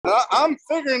I'm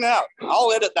figuring it out.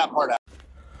 I'll edit that part out.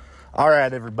 All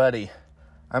right, everybody.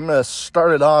 I'm going to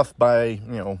start it off by,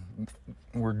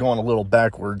 we're going a little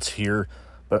backwards here,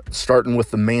 but starting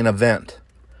with the main event.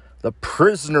 The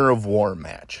Prisoner of War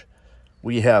match.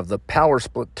 We have the Power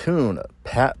Splatoon of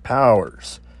Pat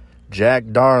Powers, Jack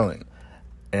Darling,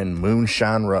 and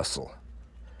Moonshine Russell.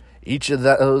 Each of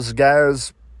those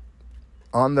guys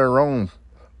on their own,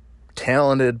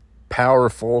 talented,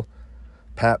 powerful.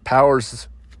 Pat Powers,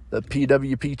 the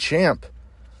PWP champ,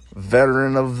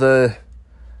 veteran of the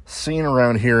scene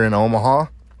around here in Omaha,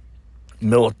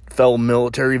 fellow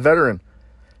military veteran,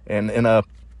 and in a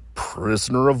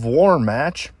Prisoner of War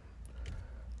match,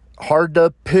 hard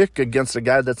to pick against a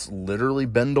guy that's literally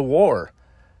been to war.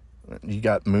 You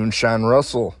got Moonshine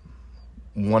Russell,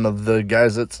 one of the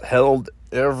guys that's held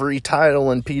every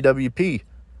title in PWP.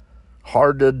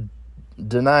 Hard to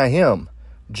deny him.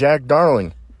 Jack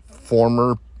Darling,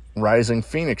 former Rising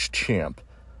Phoenix champ,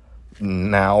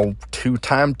 now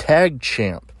two-time tag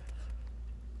champ.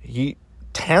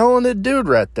 Talented dude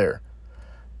right there.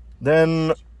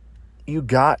 Then you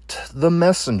got the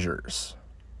Messengers,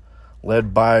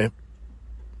 led by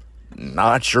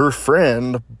not your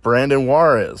friend Brandon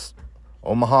Juarez,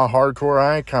 Omaha hardcore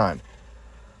icon.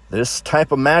 This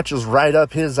type of match is right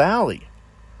up his alley,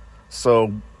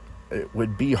 so it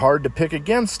would be hard to pick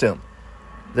against him.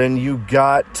 Then you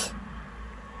got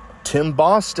Tim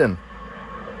Boston,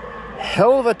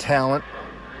 hell of a talent.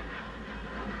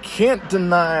 Can't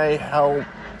deny how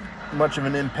much of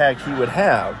an impact he would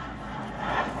have.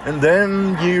 And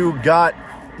then you got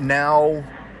now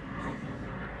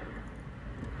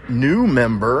new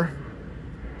member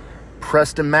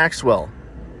Preston Maxwell,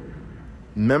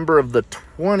 member of the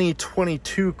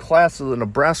 2022 class of the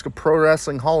Nebraska Pro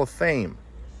Wrestling Hall of Fame.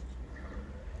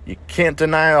 You can't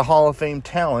deny a Hall of Fame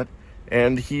talent,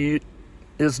 and he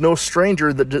is no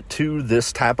stranger to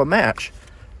this type of match.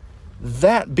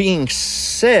 That being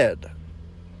said,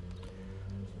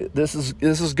 this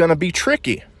is going to be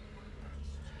tricky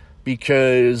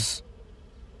because,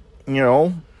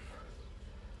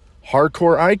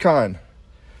 hardcore icon,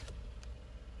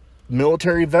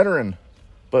 military veteran,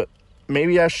 but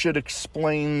maybe I should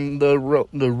explain the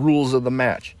rules of the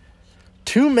match.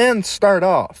 Two men start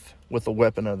off with a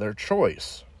weapon of their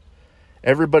choice.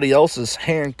 Everybody else is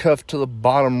handcuffed to the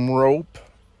bottom rope,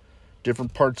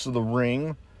 different parts of the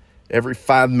ring. Every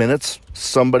 5 minutes,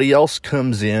 somebody else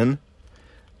comes in,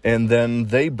 and then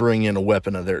they bring in a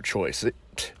weapon of their choice.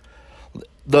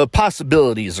 The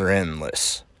possibilities are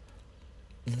endless.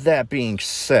 That being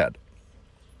said,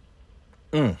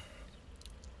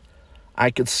 I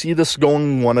could see this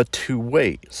going one of two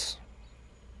ways.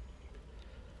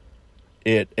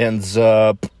 It ends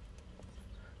up,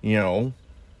 the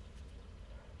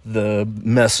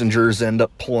Messengers end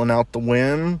up pulling out the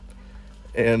win,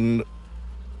 and,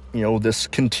 this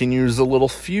continues a little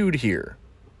feud here.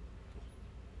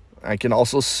 I can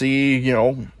also see,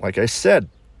 like I said,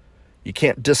 you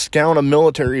can't discount a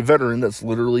military veteran that's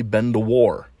literally been to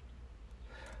war.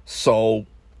 So,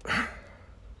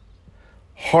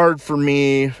 hard for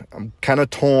me. I'm kind of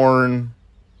torn.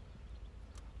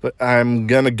 But I'm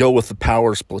going to go with the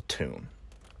Power Splatoon.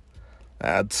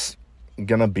 That's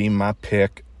going to be my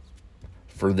pick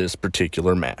for this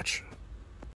particular match.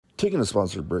 Taking a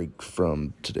sponsor break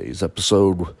from today's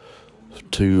episode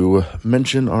to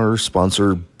mention our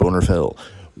sponsor, Bonerfell.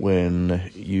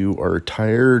 When you are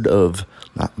tired of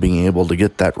not being able to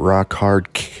get that rock hard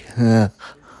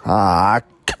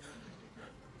cock,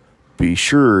 be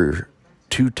sure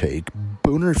to take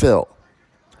Bonerfell.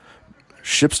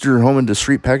 Ships to your home in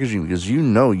discreet packaging because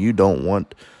you don't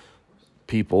want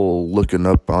people looking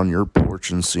up on your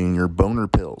porch and seeing your boner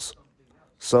pills.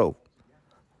 So,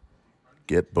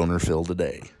 get Bonerfell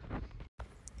today.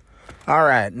 All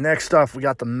right, next up, we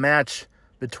got the match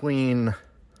between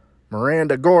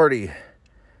Miranda Gordy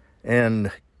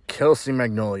and Kelsey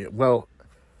Magnolia. Well,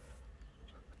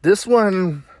 this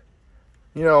one,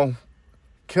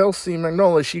 Kelsey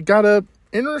Magnolia, she got a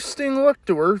interesting look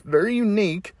to her, very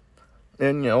unique.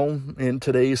 And, in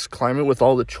today's climate with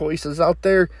all the choices out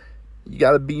there, you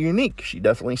got to be unique. She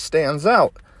definitely stands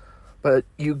out. But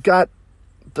you got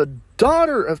the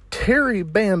daughter of Terry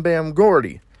Bam Bam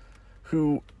Gordy,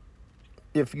 who,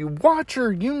 if you watch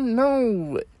her,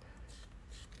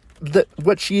 that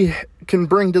what she can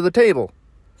bring to the table.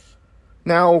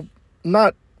 Now,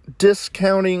 not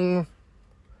discounting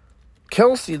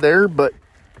Kelsey there, but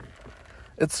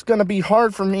it's going to be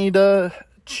hard for me to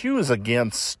choose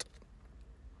against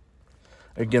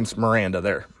Miranda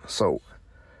there. So,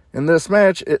 in this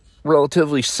match, it's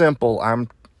relatively simple.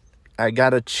 I got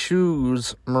to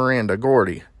choose Miranda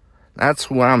Gordy. That's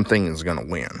who I'm thinking is going to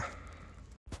win.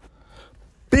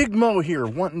 Big Mo here,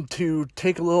 wanting to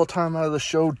take a little time out of the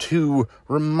show to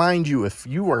remind you, if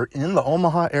you are in the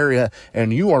Omaha area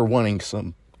and you are wanting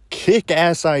some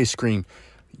kick-ass ice cream,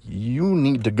 you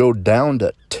need to go down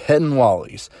to 10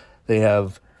 Wally's. They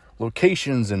have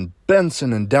locations in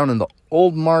Benson and down in the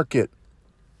Old Market.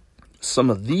 Some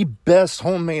of the best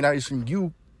homemade ice cream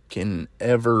you can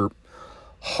ever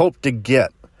hope to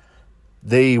get.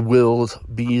 They will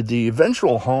be the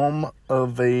eventual home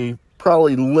of a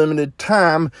probably limited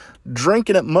time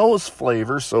Drinkin at Mo's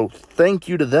flavor, so thank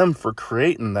you to them for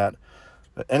creating that.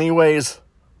 But anyways,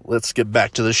 let's get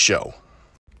back to the show.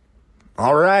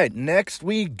 All right, next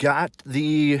we got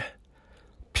the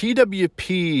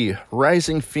PWP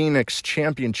Rising Phoenix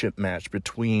Championship match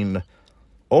between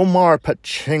Omar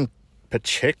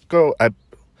Pacheco, I'm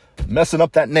messing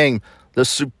up that name, the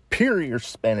superior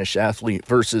Spanish athlete,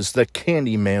 versus the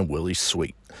Candyman Willie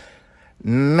Sweet.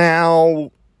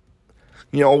 Now,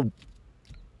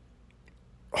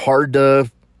 hard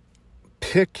to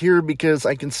pick here because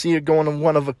I can see it going in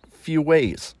one of a few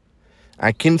ways.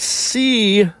 I can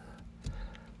see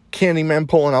Candyman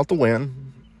pulling out the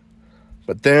win,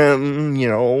 but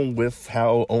then, with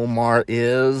how Omar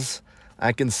is,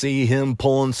 I can see him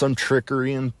pulling some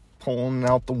trickery and pulling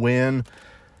out the win.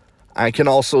 I can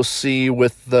also see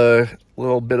with the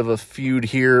little bit of a feud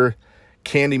here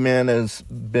Candyman has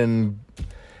been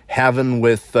having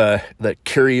with the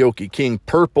Karaoke King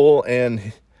Purple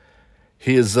and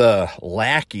his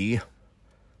lackey,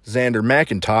 Xander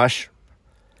McIntosh.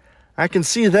 I can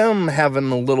see them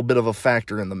having a little bit of a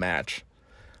factor in the match.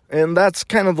 And that's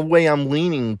kind of the way I'm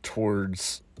leaning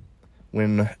towards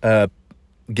when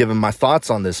giving my thoughts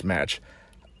on this match.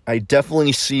 I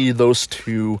definitely see those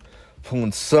two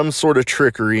pulling some sort of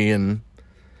trickery and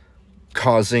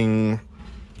causing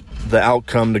the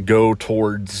outcome to go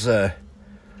towards the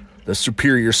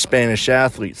superior Spanish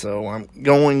athlete. So I'm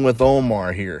going with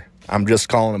Omar here. I'm just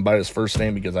calling him by his first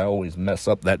name because I always mess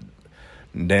up that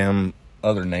damn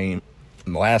other name,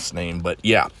 last name. But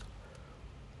yeah,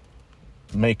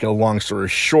 make a long story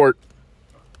short,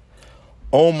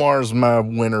 Omar's my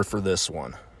winner for this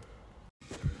one.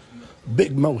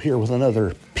 Big Mo here with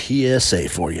another PSA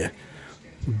for you.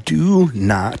 Do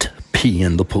not pee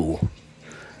in the pool.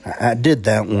 I did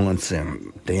that once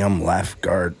and damn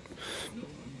lifeguard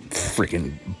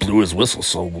freaking blew his whistle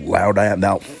so loud I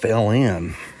about fell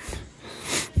in.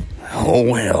 Oh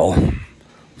well,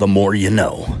 the more you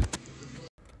know.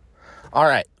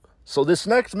 Alright, so this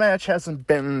next match hasn't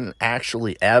been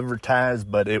actually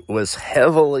advertised, but it was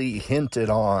heavily hinted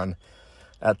on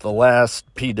at the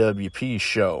last PWP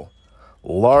show.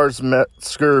 Lars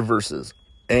Metzger versus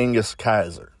Angus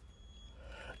Kaiser.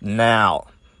 Now,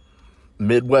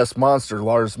 Midwest Monster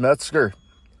Lars Metzger,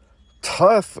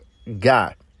 tough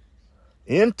guy,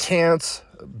 intense,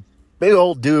 big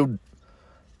old dude,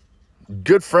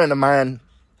 good friend of mine,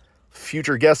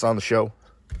 future guest on the show.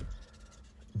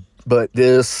 But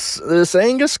this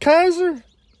Angus Kaiser,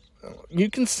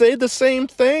 you can say the same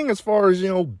thing as far as,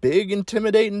 big,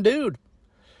 intimidating dude.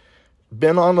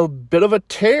 Been on a bit of a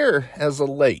tear as of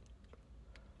late.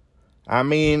 I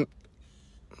mean,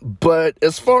 but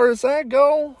as far as that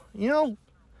go,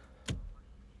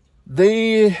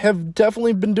 they have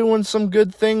definitely been doing some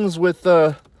good things with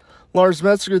Lars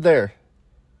Metzger there.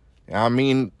 I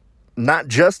mean, not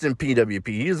just in PWP.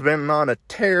 He's been on a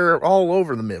tear all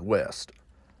over the Midwest.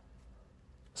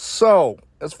 So,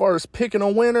 as far as picking a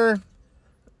winner,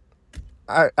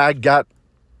 I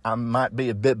might be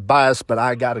a bit biased, but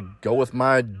I got to go with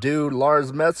my dude,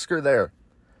 Lars Metzger there.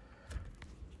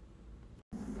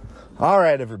 All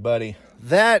right, everybody.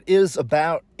 That is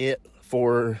about it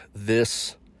for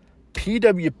this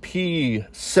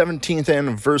PWP 17th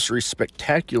Anniversary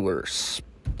Spectacular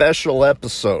special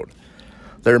episode.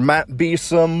 There might be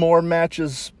some more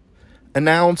matches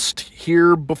announced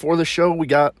here before the show. We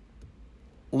got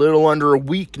a little under a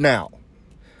week now.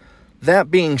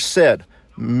 That being said,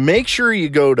 make sure you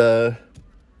go to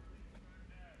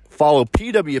follow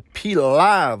PWP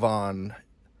Live on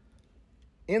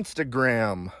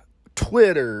Instagram,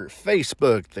 Twitter,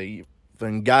 Facebook. They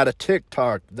even got a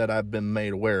TikTok that I've been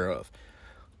made aware of.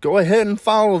 Go ahead and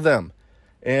follow them.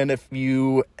 And if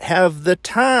you have the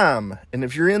time, and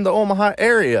if you're in the Omaha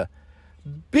area,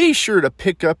 be sure to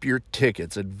pick up your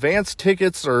tickets. Advance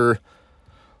tickets are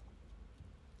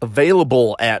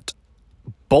available at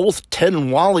both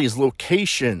 10 Wally's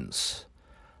locations.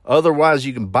 Otherwise,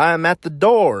 you can buy them at the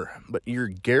door, but you're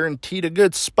guaranteed a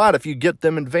good spot if you get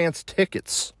them advance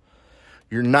tickets.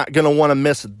 You're not going to want to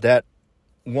miss it. That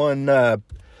one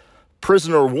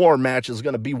prisoner of war match is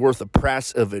going to be worth the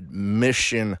price of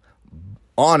admission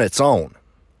on its own.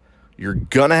 You're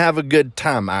gonna have a good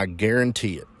time, I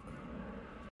guarantee it.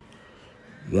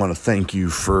 Want to thank you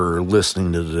for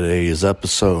listening to today's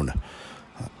episode.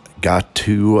 Got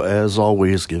to, as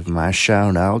always, give my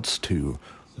shout outs to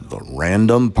the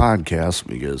Random Podcast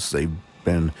because they've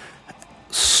been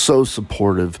so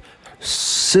supportive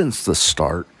since the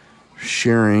start,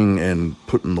 sharing and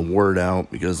putting the word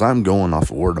out because I'm going off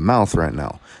of word of mouth right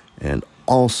now. And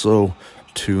also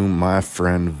to my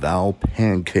friend Val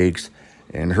Pancakes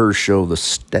and her show, The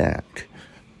Stack.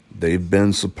 They've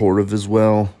been supportive as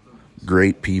well.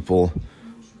 Great people.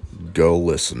 Go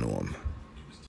listen to them.